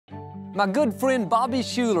My good friend Bobby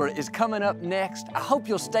Schuller is coming up next. I hope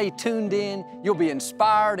you'll stay tuned in. You'll be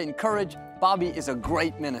inspired, encouraged. Bobby is a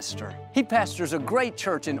great minister. He pastors a great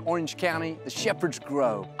church in Orange County, the Shepherd's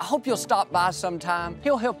Grove. I hope you'll stop by sometime.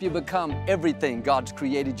 He'll help you become everything God's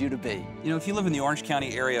created you to be. You know, if you live in the Orange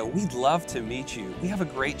County area, we'd love to meet you. We have a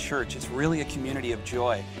great church. It's really a community of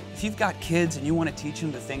joy. If you've got kids and you want to teach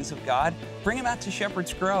them the things of God, bring them out to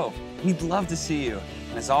Shepherd's Grove. We'd love to see you.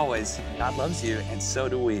 And as always, God loves you, and so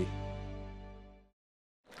do we.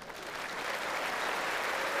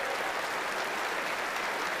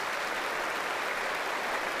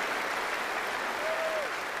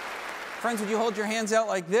 Friends, would you hold your hands out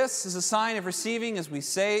like this as a sign of receiving as we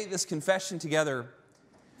say this confession together?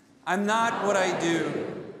 I'm not what I do.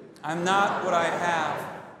 I'm not what I have.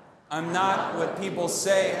 I'm not what people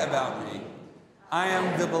say about me. I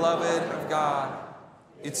am the beloved of God.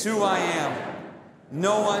 It's who I am.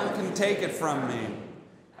 No one can take it from me.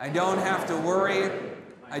 I don't have to worry.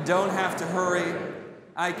 I don't have to hurry.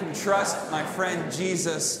 I can trust my friend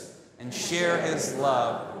Jesus and share his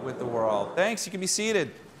love with the world. Thanks. You can be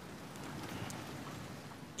seated.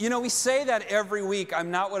 You know, we say that every week. I'm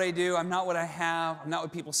not what I do. I'm not what I have. I'm not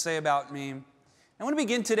what people say about me. I want to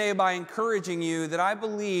begin today by encouraging you that I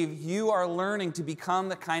believe you are learning to become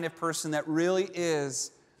the kind of person that really is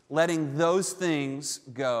letting those things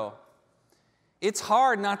go. It's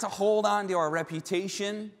hard not to hold on to our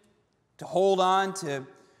reputation, to hold on to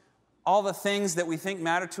all the things that we think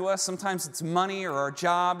matter to us. Sometimes it's money or our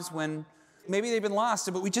jobs when maybe they've been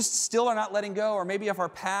lost, but we just still are not letting go, or maybe of our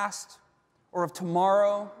past or of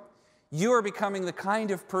tomorrow. You are becoming the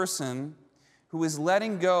kind of person who is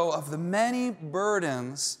letting go of the many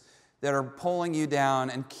burdens that are pulling you down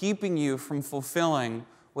and keeping you from fulfilling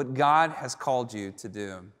what God has called you to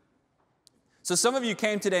do. So some of you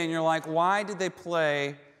came today and you're like, why did they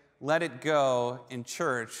play Let It Go in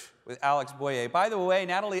church with Alex Boyer? By the way,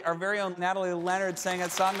 Natalie, our very own Natalie Leonard sang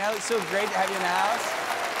that song. Natalie, it's so great to have you in the house.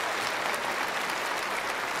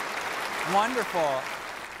 Wonderful.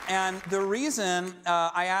 And the reason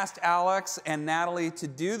I asked Alex and Natalie to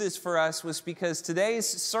do this for us was because today's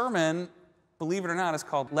sermon, believe it or not, is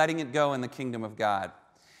called Letting It Go in the Kingdom of God.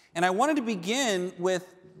 And I wanted to begin with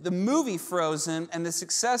the movie Frozen and the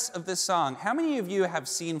success of this song. How many of you have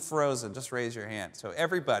seen Frozen? Just raise your hand. So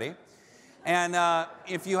everybody. And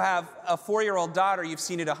if you have a 4-year-old daughter, you've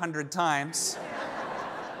seen it 100 times.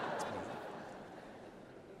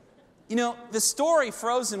 You know, the story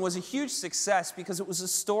Frozen was a huge success because it was a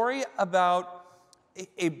story about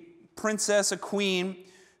a princess, a queen,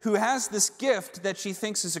 who has this gift that she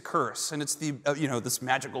thinks is a curse. And it's the, this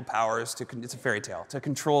magical powers, it's a fairy tale, to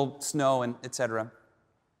control snow and etc.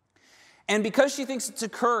 And because she thinks it's a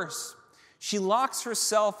curse, she locks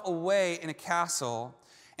herself away in a castle,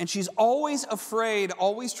 and she's always afraid,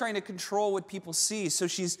 always trying to control what people see. So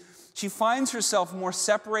she finds herself more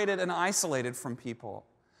separated and isolated from people.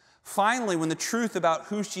 Finally, when the truth about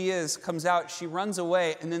who she is comes out, she runs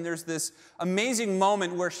away, and then there's this amazing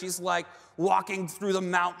moment where she's like walking through the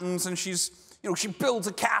mountains, and she builds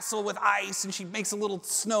a castle with ice, and she makes a little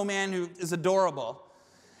snowman who is adorable.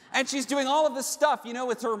 And she's doing all of this stuff,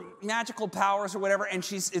 with her magical powers or whatever, and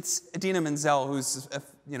it's Idina Menzel, who's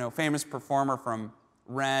a famous performer from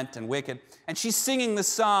Rent and Wicked, and she's singing this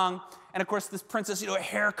song, and of course this princess, her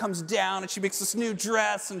hair comes down, and she makes this new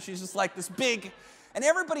dress, and she's just like this big. And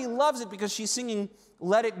everybody loves it because she's singing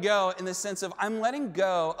Let It Go in the sense of I'm letting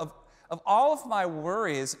go of all of my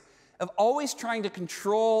worries, of always trying to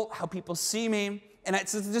control how people see me. And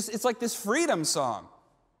it's like this freedom song.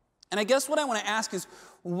 And I guess what I want to ask is,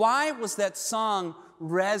 why was that song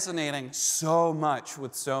resonating so much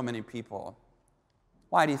with so many people?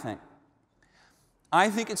 Why do you think? I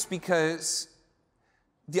think it's because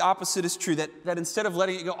the opposite is true, that instead of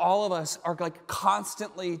letting it go, all of us are like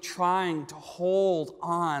constantly trying to hold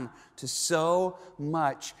on to so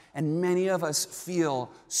much, and many of us feel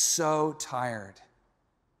so tired.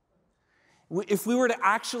 If we were to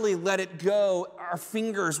actually let it go, our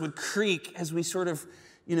fingers would creak as we sort of,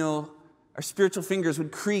 our spiritual fingers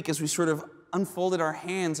would creak as we sort of unfolded our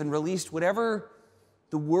hands and released whatever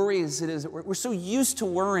the worries it is. We're so used to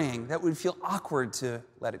worrying that we'd feel awkward to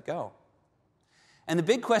let it go. And the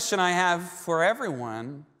big question I have for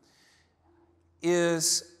everyone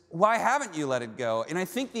is, why haven't you let it go? And I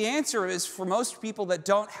think the answer is, for most people that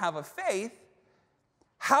don't have a faith,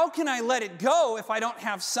 how can I let it go if I don't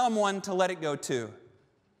have someone to let it go to?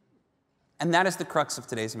 And that is the crux of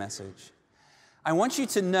today's message. I want you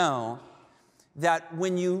to know that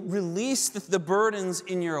when you release the burdens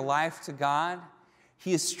in your life to God,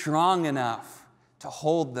 He is strong enough to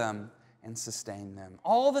hold them and sustain them.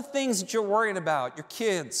 All the things that you're worried about, your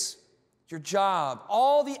kids, your job,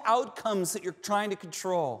 all the outcomes that you're trying to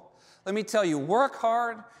control. Let me tell you, work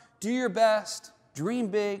hard, do your best, dream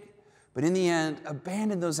big, but in the end,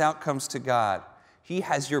 abandon those outcomes to God. He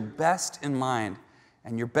has your best in mind,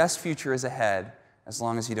 and your best future is ahead as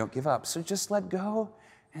long as you don't give up. So just let go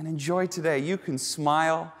and enjoy today. You can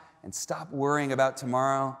smile and stop worrying about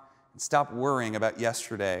tomorrow and stop worrying about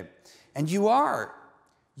yesterday. And you are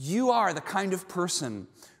the kind of person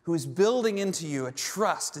who is building into you a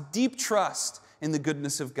trust, a deep trust in the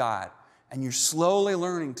goodness of God. And you're slowly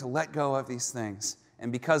learning to let go of these things.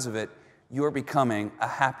 And because of it, you're becoming a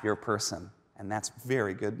happier person. And that's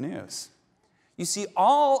very good news. You see,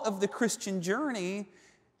 all of the Christian journey,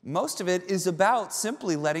 most of it is about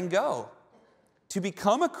simply letting go. To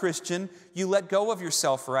become a Christian, you let go of your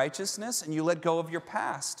self-righteousness and you let go of your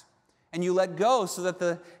past. And you let go so that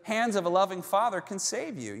the hands of a loving Father can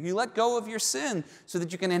save you. You let go of your sin so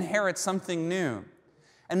that you can inherit something new.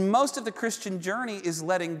 And most of the Christian journey is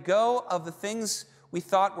letting go of the things we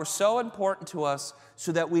thought were so important to us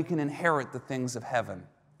so that we can inherit the things of heaven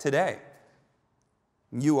today.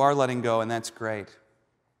 You are letting go, and that's great.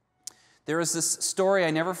 There is this story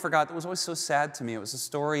I never forgot that was always so sad to me. It was a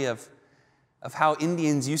story of how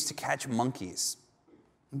Indians used to catch monkeys.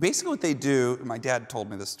 Basically what they do, my dad told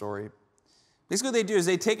me this story, basically what they do is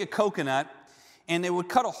they take a coconut and they would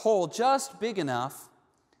cut a hole just big enough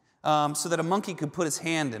so that a monkey could put his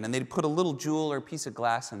hand in, and they'd put a little jewel or a piece of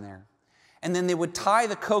glass in there. And then they would tie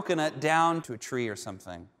the coconut down to a tree or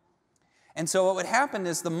something. And so what would happen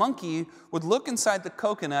is the monkey would look inside the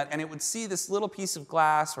coconut and it would see this little piece of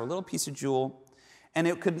glass or a little piece of jewel, and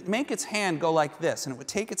it could make its hand go like this, and it would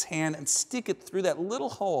take its hand and stick it through that little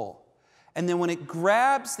hole. And then when it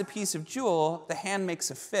grabs the piece of jewel, the hand makes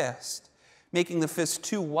a fist, making the fist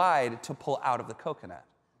too wide to pull out of the coconut,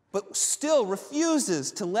 but still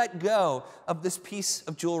refuses to let go of this piece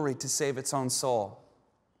of jewelry to save its own soul.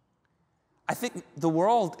 I think the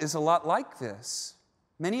world is a lot like this.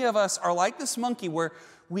 Many of us are like this monkey where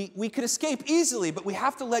we could escape easily, but we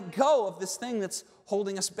have to let go of this thing that's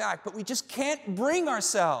holding us back. But we just can't bring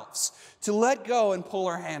ourselves to let go and pull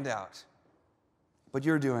our hand out. But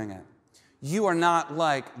you're doing it. You are not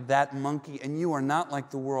like that monkey, and you are not like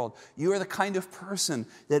the world. You are the kind of person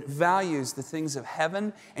that values the things of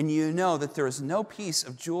heaven, and you know that there is no piece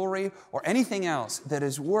of jewelry or anything else that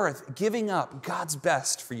is worth giving up God's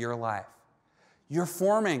best for your life. You're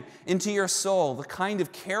forming into your soul the kind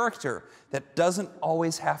of character that doesn't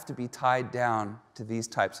always have to be tied down to these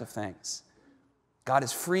types of things. God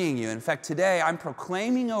is freeing you. In fact, today I'm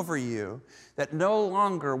proclaiming over you that no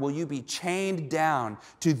longer will you be chained down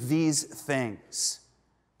to these things.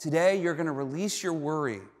 Today you're going to release your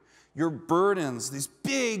worry, your burdens, these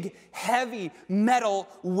big, heavy metal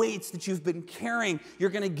weights that you've been carrying.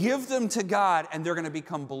 You're going to give them to God, and they're going to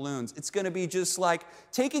become balloons. It's going to be just like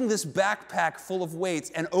taking this backpack full of weights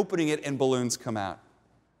and opening it, and balloons come out.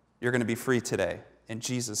 You're going to be free today, in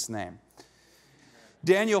Jesus' name.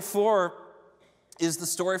 Daniel 4 is the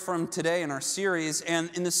story from today in our series, and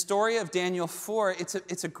in the story of Daniel 4,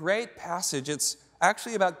 it's a great passage. It's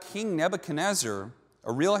actually about King Nebuchadnezzar,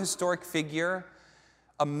 a real historic figure,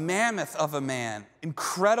 a mammoth of a man,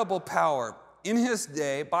 incredible power. In his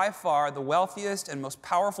day, by far, the wealthiest and most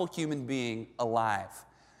powerful human being alive.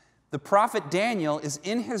 The prophet Daniel is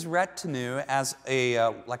in his retinue as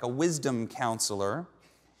like a wisdom counselor.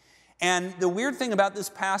 And the weird thing about this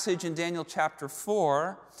passage in Daniel chapter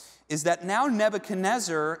 4 is that now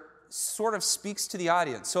Nebuchadnezzar sort of speaks to the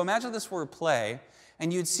audience. So imagine this were a play,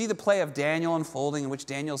 and you'd see the play of Daniel unfolding in which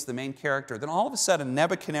Daniel's the main character. Then all of a sudden,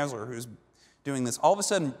 Nebuchadnezzar, who's doing this, all of a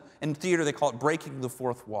sudden, in theater they call it breaking the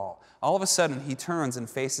fourth wall. All of a sudden, he turns and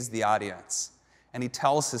faces the audience, and he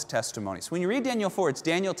tells his testimony. So when you read Daniel 4, it's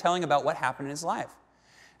Daniel telling about what happened in his life.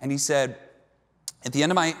 And he said, at the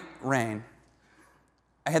end of my reign,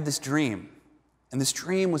 I had this dream, and this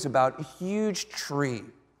dream was about a huge tree.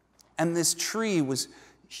 And this tree was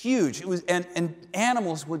huge. And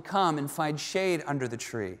animals would come and find shade under the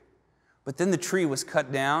tree. But then the tree was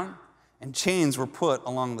cut down, and chains were put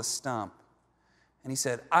along the stump. And he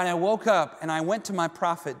said, I woke up and I went to my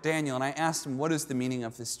prophet Daniel and I asked him, what is the meaning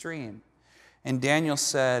of this dream? And Daniel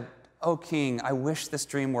said, O king, I wish this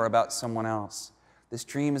dream were about someone else. This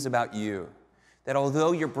dream is about you. That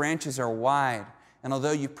although your branches are wide and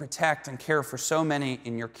although you protect and care for so many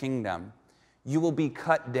in your kingdom, you will be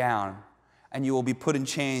cut down and you will be put in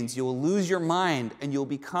chains. You will lose your mind and you'll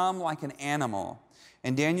become like an animal.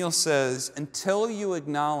 And Daniel says, until you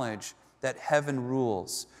acknowledge that heaven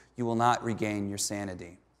rules, you will not regain your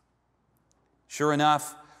sanity. Sure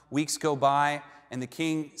enough, weeks go by, and the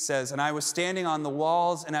king says, and I was standing on the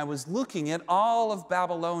walls, and I was looking at all of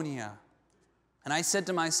Babylonia, And I said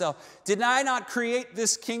to myself, did I not create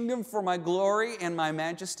this kingdom for my glory and my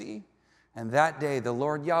majesty? And that day the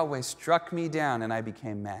Lord Yahweh struck me down and I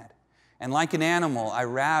became mad. And like an animal, I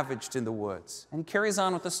ravaged in the woods. And he carries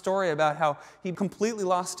on with a story about how he completely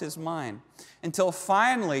lost his mind until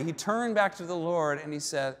finally he turned back to the Lord and he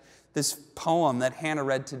said this poem that Hannah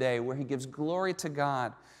read today where he gives glory to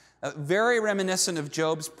God. Very reminiscent of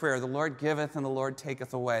Job's prayer, the Lord giveth and the Lord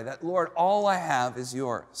taketh away. That, Lord, all I have is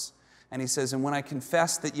yours. And he says, and when I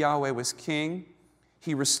confessed that Yahweh was king,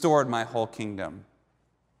 he restored my whole kingdom.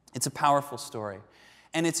 It's a powerful story.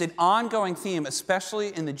 And it's an ongoing theme,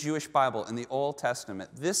 especially in the Jewish Bible, in the Old Testament.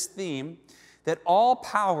 This theme that all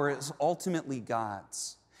power is ultimately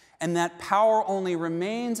God's. And that power only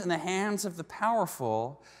remains in the hands of the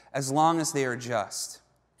powerful as long as they are just.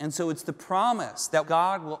 And so it's the promise that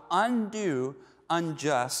God will undo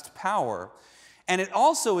unjust power. And it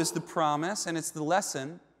also is the promise, and it's the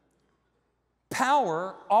lesson,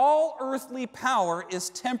 power, all earthly power is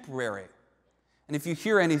temporary. And if you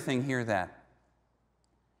hear anything, hear that.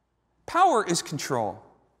 Power is control.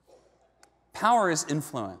 Power is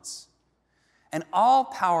influence. And all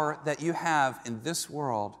power that you have in this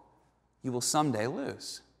world, you will someday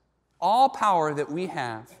lose. All power that we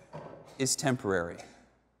have is temporary.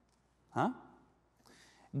 Huh?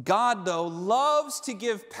 God, though, loves to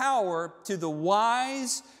give power to the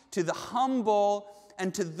wise, to the humble,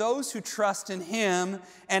 and to those who trust in Him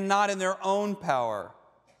and not in their own power.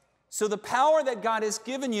 So the power that God has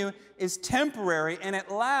given you is temporary, and it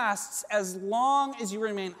lasts as long as you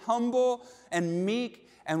remain humble and meek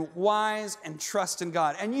and wise and trust in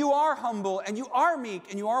God. And you are humble, and you are meek,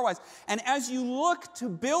 and you are wise. And as you look to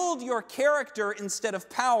build your character instead of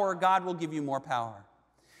power, God will give you more power.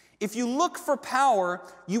 If you look for power,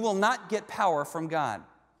 you will not get power from God.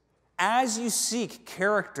 As you seek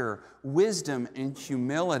character, wisdom, and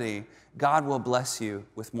humility, God will bless you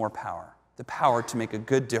with more power. The power to make a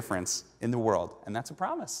good difference in the world. And that's a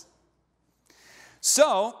promise.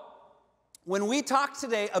 So, when we talk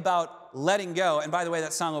today about letting go, and by the way,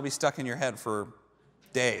 that song will be stuck in your head for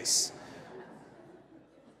days.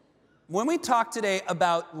 When we talk today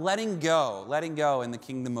about letting go in the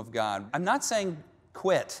kingdom of God, I'm not saying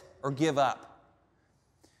quit or give up.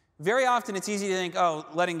 Very often it's easy to think, oh,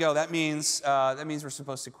 letting go, that means we're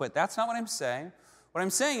supposed to quit. That's not what I'm saying. What I'm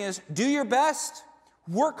saying is do your best,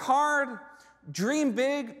 work hard, dream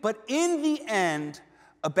big, but in the end,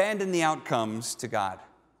 abandon the outcomes to God.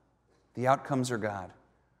 The outcomes are God.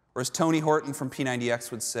 Or as Tony Horton from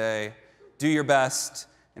P90X would say, do your best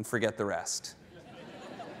and forget the rest.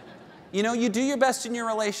 You know, you do your best in your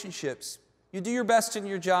relationships. You do your best in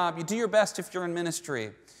your job. You do your best if you're in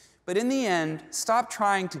ministry. But in the end, stop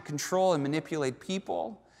trying to control and manipulate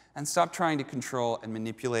people and stop trying to control and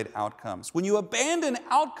manipulate outcomes. When you abandon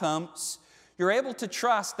outcomes, you're able to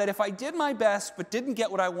trust that if I did my best but didn't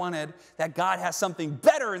get what I wanted, that God has something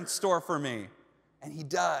better in store for me. And He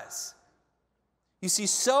does. You see,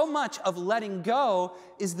 so much of letting go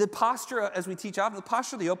is the posture, as we teach often, the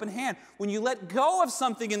posture of the open hand. When you let go of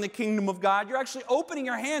something in the kingdom of God, you're actually opening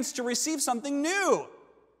your hands to receive something new.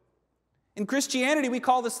 In Christianity, we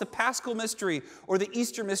call this the Paschal mystery or the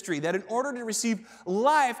Easter mystery, that in order to receive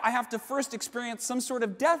life, I have to first experience some sort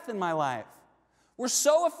of death in my life. We're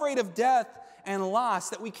so afraid of death and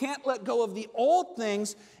loss that we can't let go of the old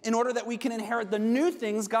things in order that we can inherit the new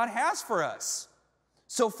things God has for us.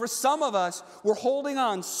 So for some of us, we're holding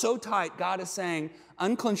on so tight. God is saying,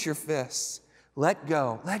 unclench your fists, let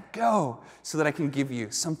go, so that I can give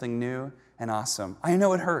you something new and awesome. I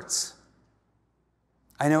know it hurts.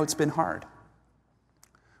 I know it's been hard,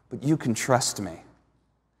 but you can trust me.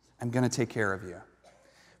 I'm going to take care of you.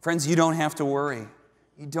 Friends, you don't have to worry.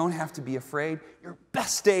 You don't have to be afraid. Your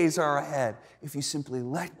best days are ahead if you simply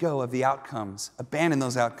let go of the outcomes, abandon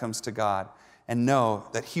those outcomes to God, and know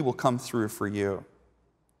that He will come through for you.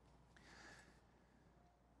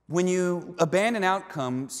 When you abandon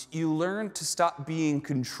outcomes, you learn to stop being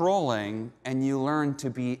controlling and you learn to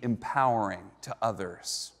be empowering to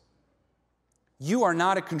others. You are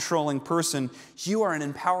not a controlling person. You are an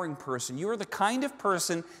empowering person. You are the kind of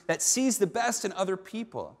person that sees the best in other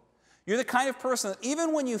people. You're the kind of person that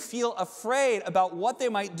even when you feel afraid about what they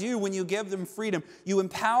might do when you give them freedom, you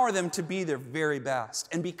empower them to be their very best.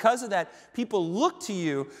 And because of that, people look to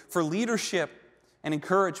you for leadership and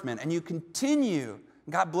encouragement. And you continue,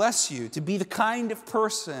 God bless you, to be the kind of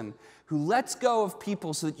person who lets go of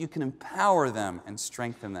people so that you can empower them and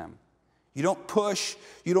strengthen them. You don't push,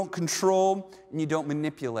 you don't control, and you don't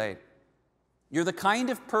manipulate. You're the kind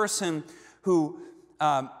of person who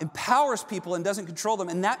empowers people and doesn't control them,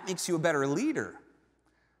 and that makes you a better leader.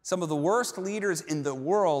 Some of the worst leaders in the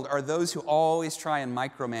world are those who always try and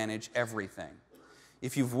micromanage everything.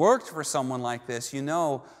 If you've worked for someone like this, you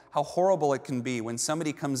know how horrible it can be when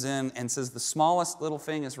somebody comes in and says the smallest little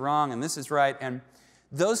thing is wrong and this is right. And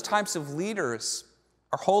those types of leaders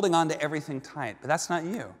are holding on to everything tight, but that's not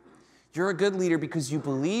you. You're a good leader because you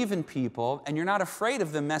believe in people and you're not afraid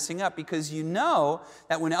of them messing up because you know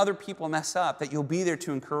that when other people mess up, that you'll be there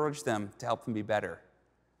to encourage them, to help them be better.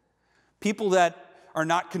 People that are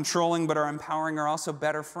not controlling but are empowering are also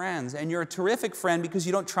better friends. And you're a terrific friend because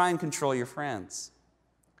you don't try and control your friends.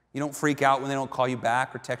 You don't freak out when they don't call you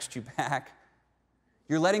back or text you back.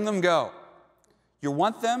 You're letting them go. You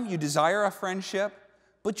want them, you desire a friendship,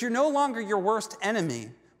 but you're no longer your worst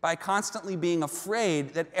enemy by constantly being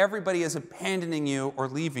afraid that everybody is abandoning you or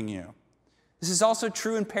leaving you. This is also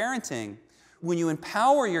true in parenting. When you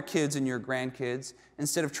empower your kids and your grandkids,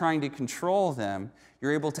 instead of trying to control them,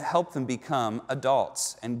 you're able to help them become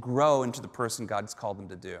adults and grow into the person God's called them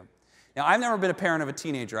to do. Now, I've never been a parent of a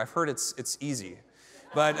teenager. I've heard it's easy.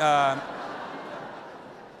 But I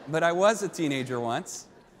was a teenager once.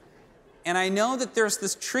 And I know that there's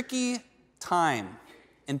this tricky time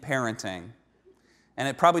in parenting. And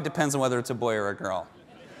it probably depends on whether it's a boy or a girl.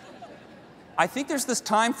 I think there's this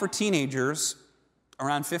time for teenagers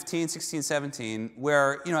around 15, 16, 17,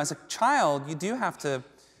 where, as a child, you do have to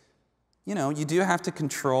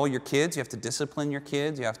control your kids. You have to discipline your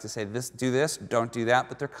kids. You have to say, do this, don't do that.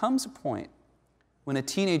 But there comes a point when a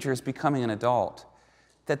teenager is becoming an adult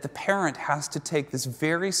that the parent has to take this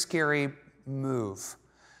very scary move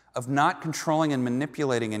of not controlling and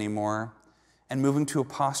manipulating anymore and moving to a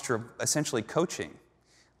posture of essentially coaching,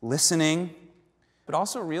 listening, but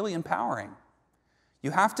also really empowering.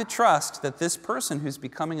 You have to trust that this person who's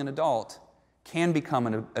becoming an adult can become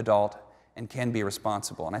an adult and can be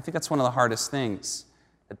responsible. And I think that's one of the hardest things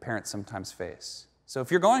that parents sometimes face. So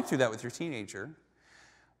if you're going through that with your teenager,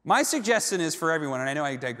 my suggestion is for everyone, and I know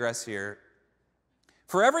I digress here,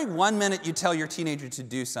 for every 1 minute you tell your teenager to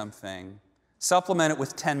do something, supplement it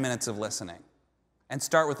with 10 minutes of listening. And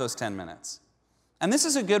start with those 10 minutes. And this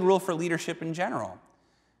is a good rule for leadership in general.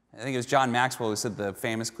 I think it was John Maxwell who said the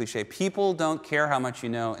famous cliche, people don't care how much you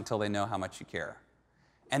know until they know how much you care.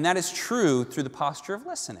 And that is true through the posture of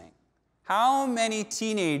listening. How many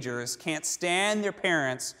teenagers can't stand their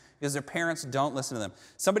parents because their parents don't listen to them?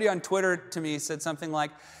 Somebody on Twitter to me said something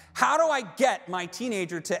like, how do I get my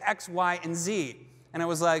teenager to X, Y, and Z? And I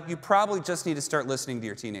was like, you probably just need to start listening to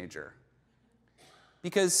your teenager.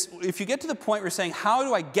 Because if you get to the point where you're saying, how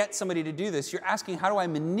do I get somebody to do this? You're asking, how do I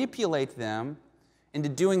manipulate them into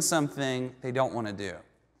doing something they don't want to do?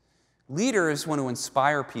 Leaders want to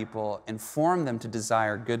inspire people and form them to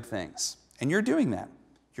desire good things. And you're doing that.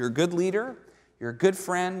 You're a good leader, you're a good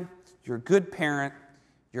friend, you're a good parent,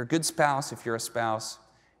 you're a good spouse if you're a spouse,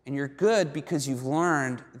 and you're good because you've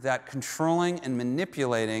learned that controlling and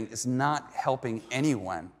manipulating is not helping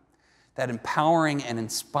anyone. That empowering and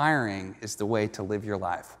inspiring is the way to live your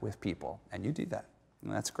life with people, and you do that,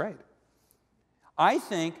 and that's great. I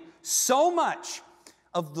think so much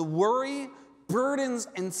of the worry, burdens,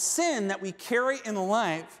 and sin that we carry in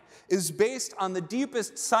life is based on the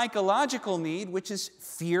deepest psychological need, which is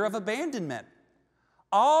fear of abandonment.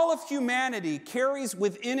 All of humanity carries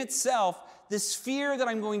within itself this fear that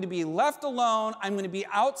I'm going to be left alone, I'm going to be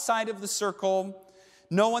outside of the circle,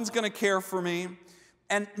 no one's going to care for me.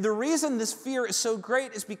 And the reason this fear is so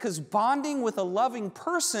great is because bonding with a loving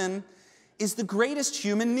person is the greatest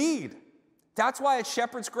human need. That's why at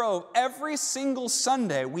Shepherd's Grove, every single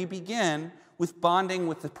Sunday, we begin with bonding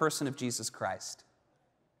with the person of Jesus Christ.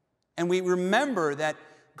 And we remember that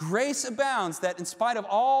grace abounds, that in spite of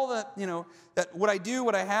all the, that what I do,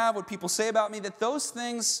 what I have, what people say about me, that those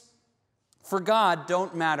things for God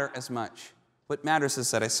don't matter as much. What matters is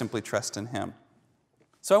that I simply trust in Him.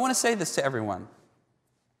 So I want to say this to everyone.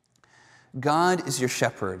 God is your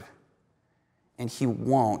shepherd, and He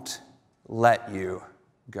won't let you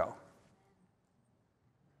go.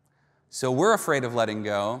 So we're afraid of letting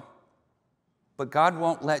go, but God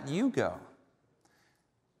won't let you go.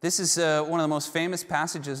 This is one of the most famous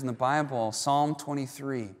passages in the Bible, Psalm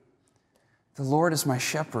 23. The Lord is my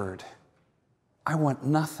shepherd. I want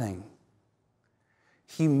nothing.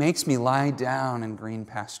 He makes me lie down in green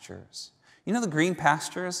pastures. You know, the green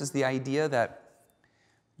pastures is the idea that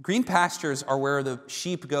green pastures are where the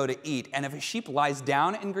sheep go to eat. And if a sheep lies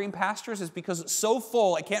down in green pastures, it's because it's so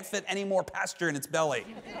full, it can't fit any more pasture in its belly.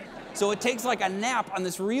 So it takes like a nap on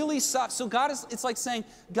this really soft. So it's like saying,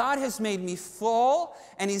 God has made me full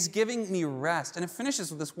and He's giving me rest. And it finishes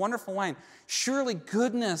with this wonderful line, surely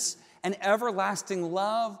goodness and everlasting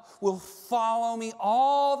love will follow me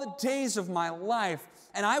all the days of my life,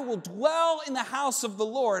 and I will dwell in the house of the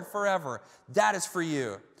Lord forever. That is for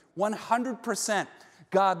you. 100%.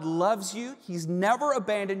 God loves you. He's never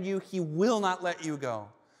abandoned you. He will not let you go.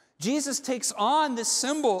 Jesus takes on this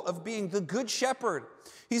symbol of being the good shepherd.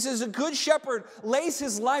 He says a good shepherd lays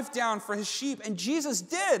his life down for his sheep, and Jesus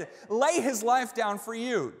did lay his life down for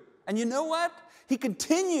you. And you know what? He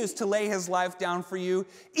continues to lay his life down for you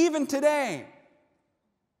even today.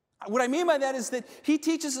 What I mean by that is that he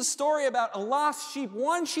teaches a story about a lost sheep,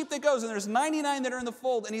 one sheep that goes, and there's 99 that are in the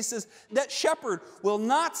fold, and he says that shepherd will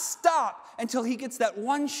not stop until he gets that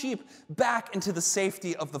one sheep back into the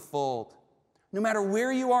safety of the fold. No matter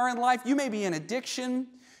where you are in life, you may be in addiction,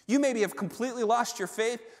 you maybe have completely lost your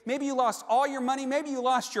faith, maybe you lost all your money, maybe you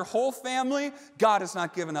lost your whole family. God has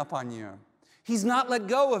not given up on you. He's not let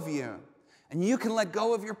go of you. And you can let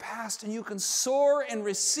go of your past, and you can soar and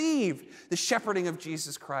receive the shepherding of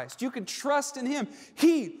Jesus Christ. You can trust in him.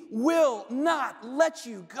 He will not let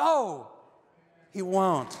you go. He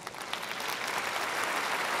won't.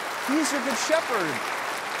 He's your good shepherd.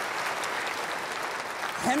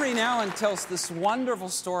 Henry Nouwen tells this wonderful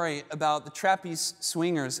story about the trapeze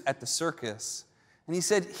swingers at the circus. And he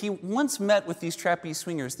said he once met with these trapeze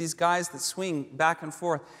swingers, these guys that swing back and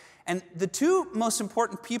forth. And the two most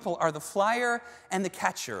important people are the flyer and the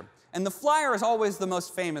catcher. And the flyer is always the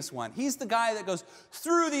most famous one. He's the guy that goes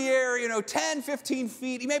through the air, 10, 15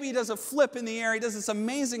 feet. Maybe he does a flip in the air. He does this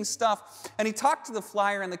amazing stuff. And he talked to the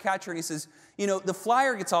flyer and the catcher, and he says, the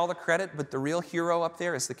flyer gets all the credit, but the real hero up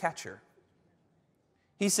there is the catcher.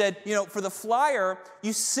 He said, for the flyer,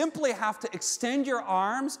 you simply have to extend your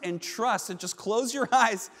arms and trust and just close your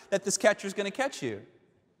eyes that this catcher is going to catch you.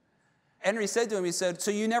 Henry said to him, he said,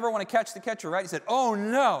 so you never want to catch the catcher, right? He said, oh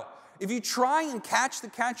no. If you try and catch the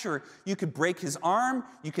catcher, you could break his arm,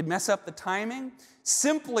 you could mess up the timing.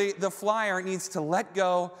 Simply, the flyer needs to let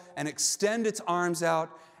go and extend its arms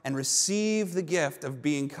out and receive the gift of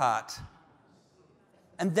being caught.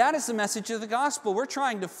 And that is the message of the gospel. We're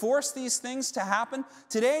trying to force these things to happen.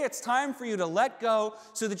 Today, it's time for you to let go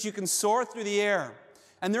so that you can soar through the air.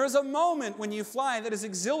 And there is a moment when you fly that is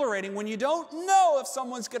exhilarating when you don't know if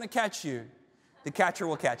someone's going to catch you. The catcher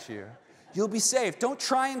will catch you. You'll be safe. Don't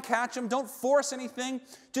try and catch them. Don't force anything.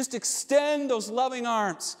 Just extend those loving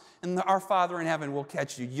arms, and our Father in heaven will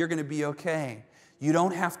catch you. You're going to be okay. You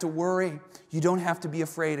don't have to worry. You don't have to be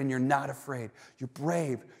afraid, and you're not afraid. You're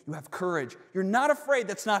brave. You have courage. You're not afraid.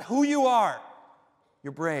 That's not who you are.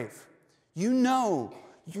 You're brave. You know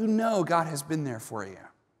God has been there for you.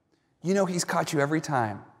 You know he's caught you every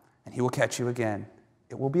time, and he will catch you again.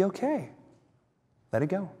 It will be okay. Let it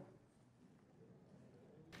go.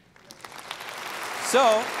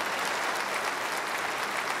 So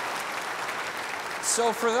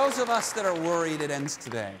for those of us that are worried, it ends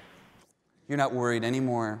today. You're not worried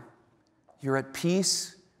anymore. You're at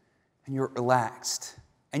peace, and you're relaxed.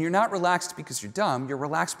 And you're not relaxed because you're dumb. You're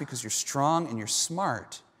relaxed because you're strong and you're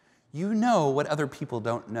smart. You know what other people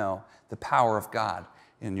don't know, the power of God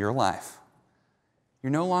in your life.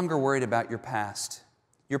 You're no longer worried about your past.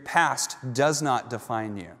 Your past does not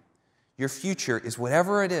define you. Your future is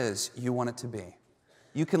whatever it is you want it to be.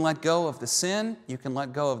 You can let go of the sin, you can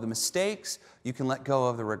let go of the mistakes, you can let go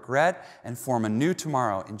of the regret and form a new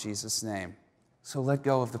tomorrow in Jesus' name. So let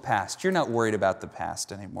go of the past. You're not worried about the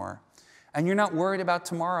past anymore. And you're not worried about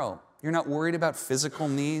tomorrow. You're not worried about physical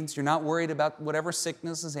needs. You're not worried about whatever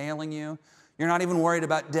sickness is ailing you. You're not even worried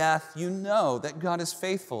about death. You know that God is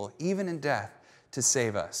faithful, even in death, to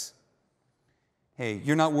save us. Hey,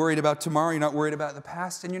 you're not worried about tomorrow. You're not worried about the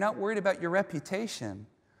past. And you're not worried about your reputation.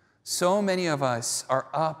 So many of us are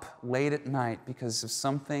up late at night because of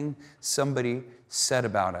something somebody said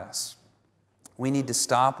about us. We need to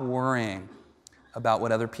stop worrying about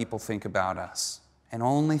what other people think about us and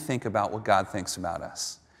only think about what God thinks about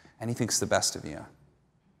us. And he thinks the best of you.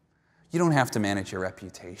 You don't have to manage your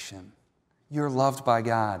reputation. You're loved by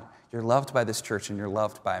God. You're loved by this church, and you're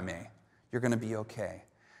loved by me. You're going to be okay.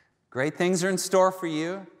 Great things are in store for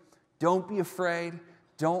you. Don't be afraid.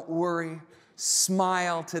 Don't worry.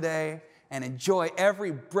 Smile today and enjoy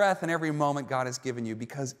every breath and every moment God has given you,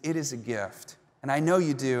 because it is a gift. And I know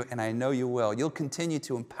you do, and I know you will. You'll continue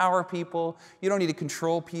to empower people. You don't need to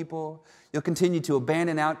control people. You'll continue to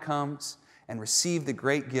abandon outcomes and receive the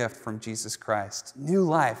great gift from Jesus Christ. New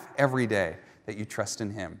life every day that you trust in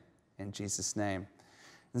him. In Jesus' name.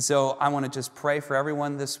 And so I want to just pray for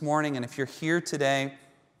everyone this morning. And if you're here today,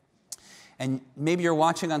 and maybe you're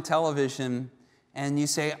watching on television, and you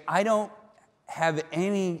say, I don't have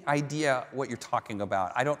any idea what you're talking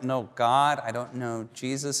about. I don't know God. I don't know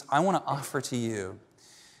Jesus. I want to offer to you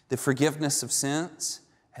the forgiveness of sins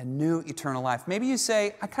and new eternal life. Maybe you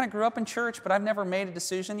say, I kind of grew up in church, but I've never made a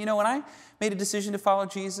decision. You know, when I made a decision to follow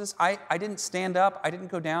Jesus, I didn't stand up, I didn't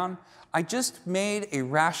go down. I just made a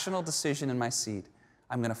rational decision in my seat.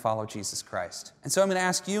 I'm going to follow Jesus Christ. And so I'm going to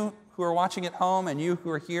ask you who are watching at home and you who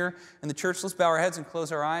are here in the church, let's bow our heads and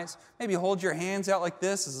close our eyes. Maybe hold your hands out like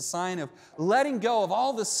this as a sign of letting go of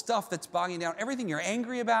all this stuff that's bogging down, everything you're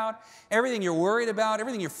angry about, everything you're worried about,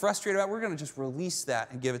 everything you're frustrated about. We're going to just release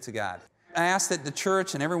that and give it to God. I ask that the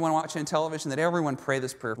church and everyone watching on television, that everyone pray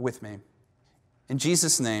this prayer with me. In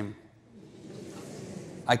Jesus' name,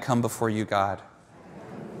 I come before you, God.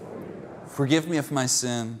 Forgive me of my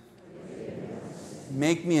sin.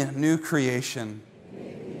 Make me a new creation.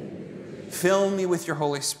 Fill me with your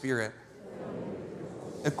Holy Spirit.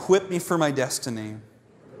 Equip me for my destiny.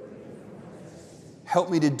 Help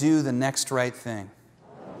me to do the next right thing.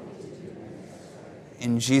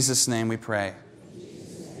 In Jesus' name we pray.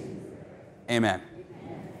 Amen.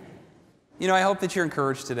 You know, I hope that you're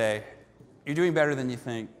encouraged today. You're doing better than you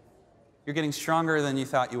think. You're getting stronger than you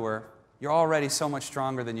thought you were. You're already so much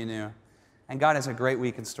stronger than you knew. And God has a great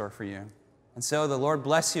week in store for you. And so the Lord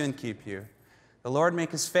bless you and keep you. The Lord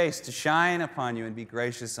make his face to shine upon you and be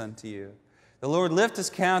gracious unto you. The Lord lift his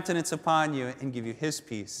countenance upon you and give you his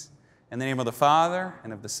peace. In the name of the Father,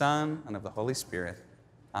 and of the Son, and of the Holy Spirit.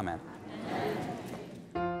 Amen.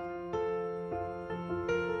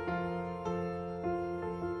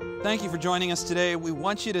 Thank you for joining us today. We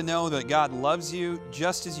want you to know that God loves you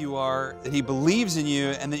just as you are, that he believes in you,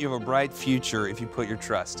 and that you have a bright future if you put your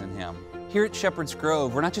trust in him. Here at Shepherd's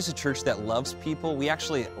Grove, we're not just a church that loves people, we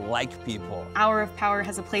actually like people. Hour of Power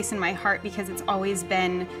has a place in my heart because it's always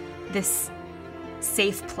been this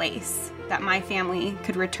safe place that my family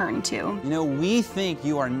could return to. You know, we think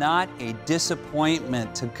you are not a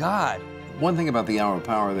disappointment to God. One thing about the Hour of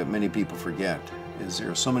Power that many people forget is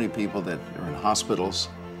there are so many people that are in hospitals,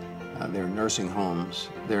 they're in nursing homes,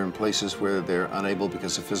 they're in places where they're unable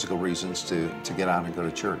because of physical reasons to get out and go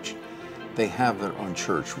to church. They have their own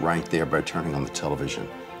church right there by turning on the television,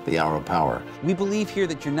 the Hour of Power. We believe here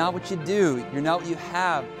that you're not what you do, you're not what you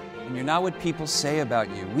have, and you're not what people say about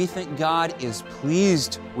you. We think God is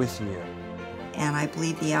pleased with you. And I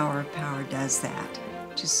believe the Hour of Power does that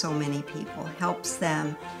to so many people, helps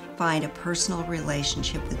them find a personal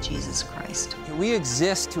relationship with Jesus Christ. We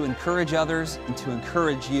exist to encourage others and to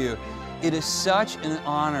encourage you. It is such an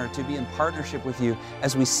honor to be in partnership with you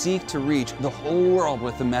as we seek to reach the whole world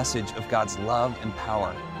with the message of God's love and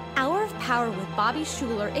power. Hour of Power with Bobby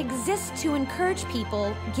Schuller exists to encourage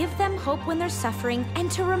people, give them hope when they're suffering,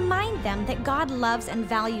 and to remind them that God loves and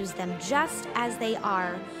values them just as they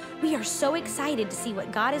are. We are so excited to see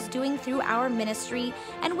what God is doing through our ministry,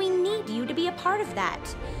 and we need you to be a part of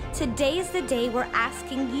that. Today is the day we're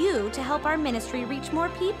asking you to help our ministry reach more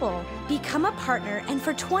people. Become a partner, and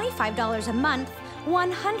for $25 a month,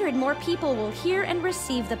 100 more people will hear and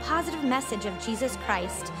receive the positive message of Jesus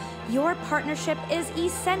Christ. Your partnership is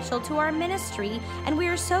essential to our ministry, and we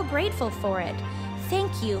are so grateful for it.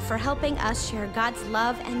 Thank you for helping us share God's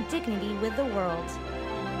love and dignity with the world.